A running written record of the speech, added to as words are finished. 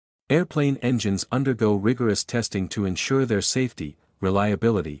Airplane engines undergo rigorous testing to ensure their safety,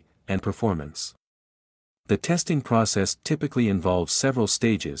 reliability, and performance. The testing process typically involves several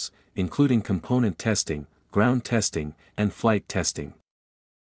stages, including component testing, ground testing, and flight testing.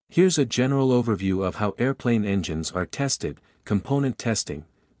 Here's a general overview of how airplane engines are tested. Component testing.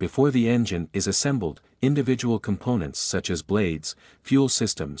 Before the engine is assembled, individual components such as blades, fuel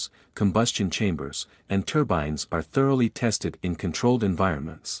systems, combustion chambers, and turbines are thoroughly tested in controlled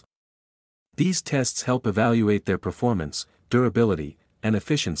environments. These tests help evaluate their performance, durability, and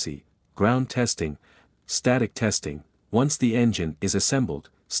efficiency. Ground testing. Static testing. Once the engine is assembled,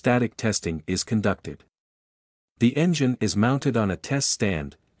 static testing is conducted. The engine is mounted on a test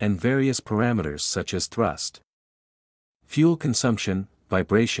stand, and various parameters such as thrust, fuel consumption,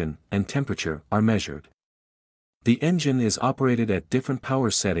 vibration, and temperature are measured. The engine is operated at different power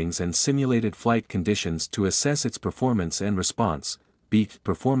settings and simulated flight conditions to assess its performance and response.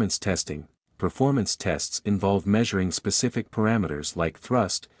 Performance testing. Performance tests involve measuring specific parameters like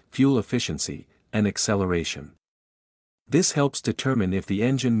thrust, fuel efficiency, and acceleration. This helps determine if the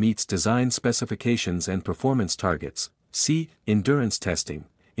engine meets design specifications and performance targets. Endurance testing.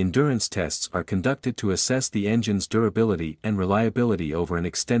 Endurance tests are conducted to assess the engine's durability and reliability over an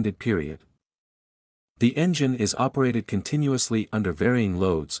extended period. The engine is operated continuously under varying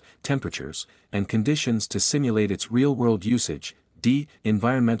loads, temperatures, and conditions to simulate its real-world usage.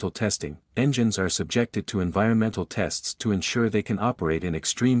 Environmental testing. Engines are subjected to environmental tests to ensure they can operate in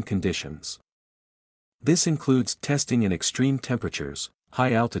extreme conditions. This includes testing in extreme temperatures,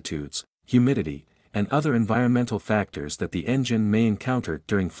 high altitudes, humidity, and other environmental factors that the engine may encounter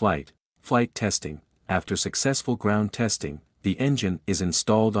during flight. Flight testing. After successful ground testing, the engine is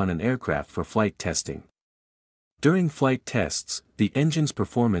installed on an aircraft for flight testing. During flight tests, the engine's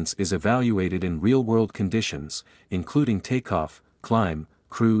performance is evaluated in real-world conditions, including takeoff, climb,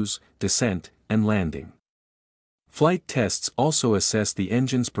 cruise, descent, and landing. Flight tests also assess the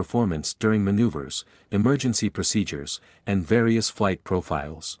engine's performance during maneuvers, emergency procedures, and various flight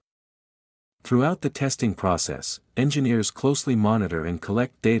profiles. Throughout the testing process, engineers closely monitor and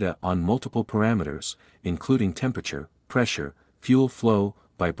collect data on multiple parameters, including temperature, pressure, fuel flow,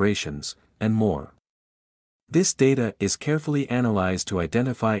 vibrations, and more. This data is carefully analyzed to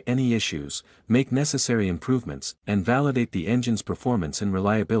identify any issues, make necessary improvements, and validate the engine's performance and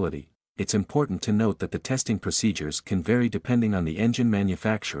reliability. It's important to note that the testing procedures can vary depending on the engine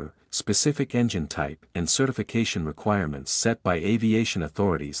manufacturer, specific engine type, and certification requirements set by aviation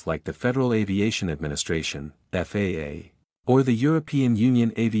authorities like the Federal Aviation Administration, FAA, or the European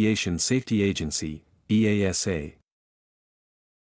Union Aviation Safety Agency, EASA.